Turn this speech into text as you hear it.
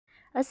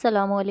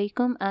Assalamu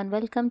alaikum and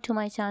welcome to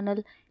my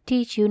channel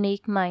Teach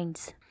Unique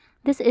Minds.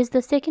 This is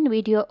the second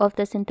video of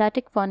the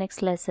synthetic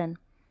phonics lesson.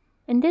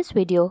 In this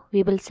video,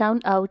 we will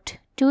sound out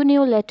two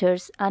new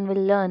letters and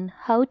will learn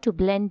how to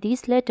blend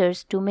these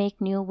letters to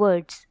make new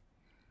words.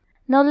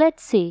 Now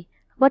let's see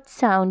what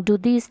sound do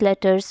these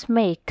letters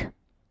make.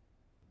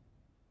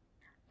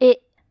 I,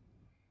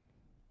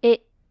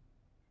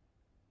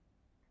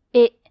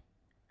 I,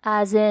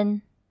 as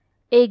in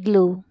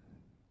igloo.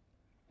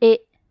 I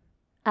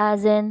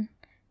as in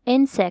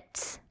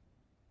insects.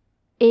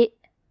 I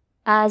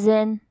as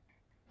in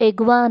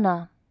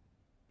iguana.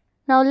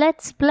 Now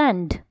let's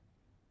blend.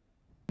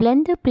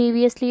 Blend the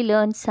previously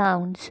learned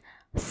sounds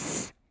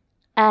s,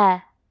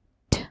 a,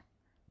 t,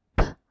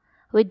 p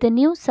with the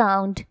new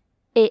sound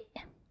I.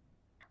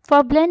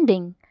 For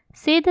blending,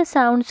 say the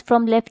sounds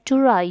from left to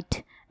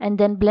right and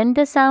then blend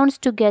the sounds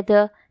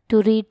together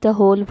to read the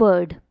whole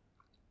word.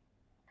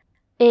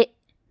 I,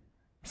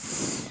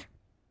 s,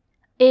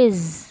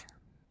 is.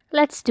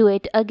 Let's do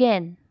it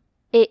again.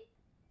 I,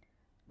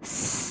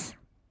 s,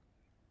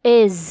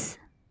 is.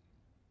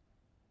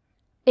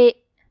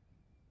 It,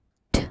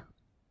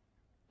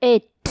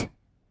 it,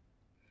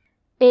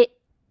 it,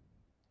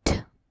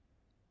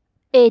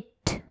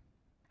 it.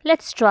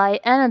 Let's try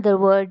another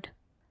word.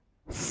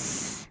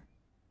 S,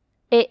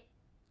 it,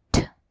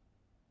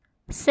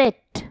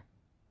 sit.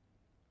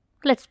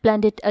 Let's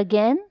blend it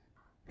again.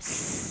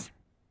 S,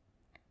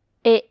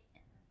 it,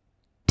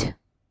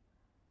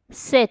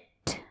 sit.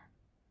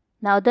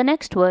 Now the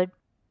next word.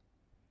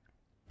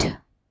 T,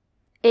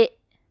 I,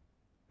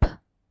 p,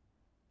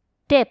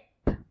 tip.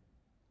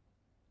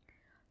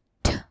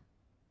 T,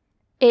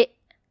 I,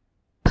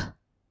 p,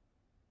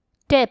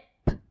 tip.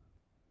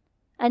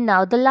 And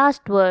now the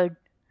last word.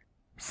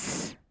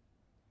 S,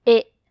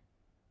 I,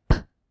 p,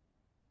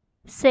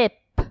 sip.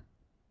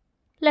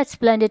 Let's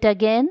blend it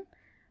again.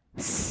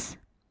 S,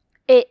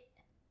 I,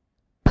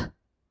 p,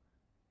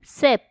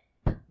 sip.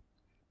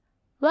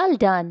 Well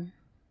done.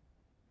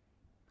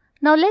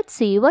 Now let's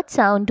see what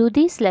sound do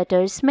these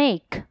letters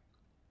make.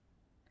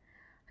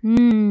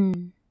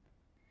 N,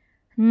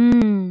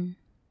 n,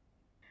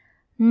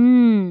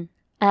 n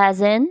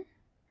as in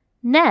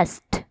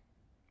nest.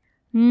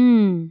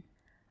 N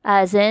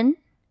as in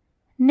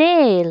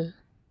nail.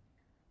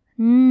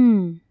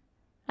 N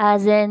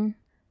as in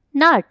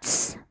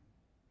nuts.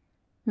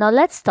 Now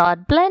let's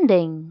start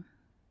blending.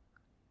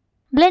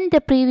 Blend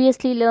the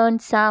previously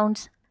learned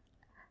sounds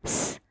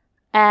s,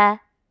 a,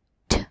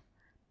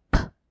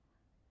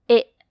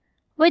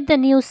 with the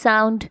new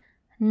sound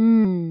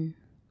n.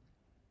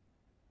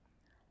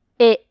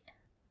 I,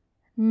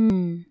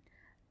 n,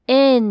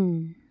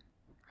 in.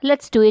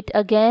 Let's do it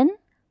again.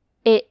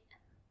 I,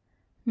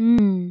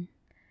 n,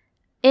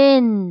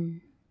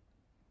 in.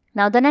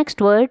 Now the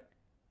next word.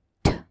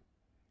 T,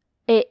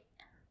 I,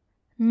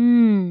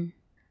 n,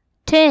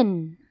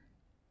 tin.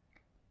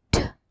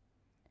 T,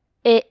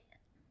 I,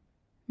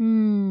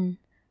 n,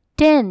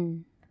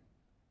 tin.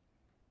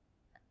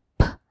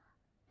 P,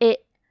 I,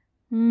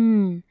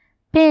 n,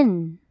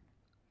 pin.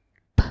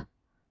 P,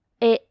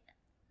 I,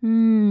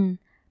 n,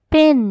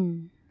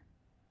 pin.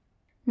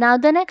 Now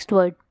the next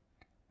word.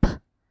 P,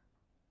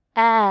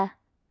 a,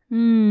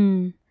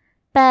 n,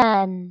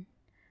 pan.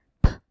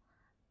 P,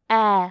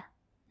 a,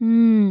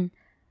 n,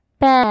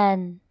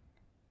 pan.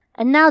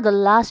 And now the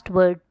last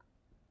word.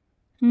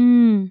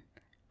 N,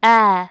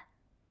 a,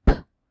 p,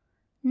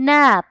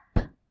 nap.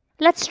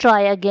 Let's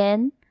try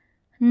again.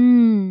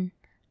 N,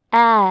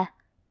 a,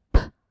 p,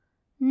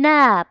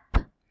 nap.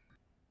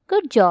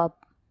 Good job.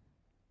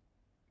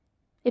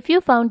 If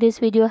you found this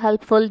video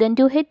helpful, then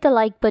do hit the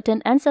like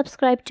button and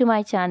subscribe to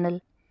my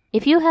channel.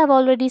 If you have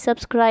already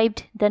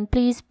subscribed, then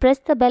please press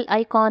the bell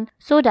icon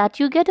so that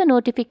you get a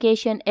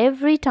notification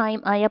every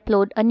time I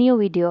upload a new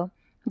video.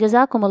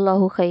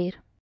 Jazakumullahu khair.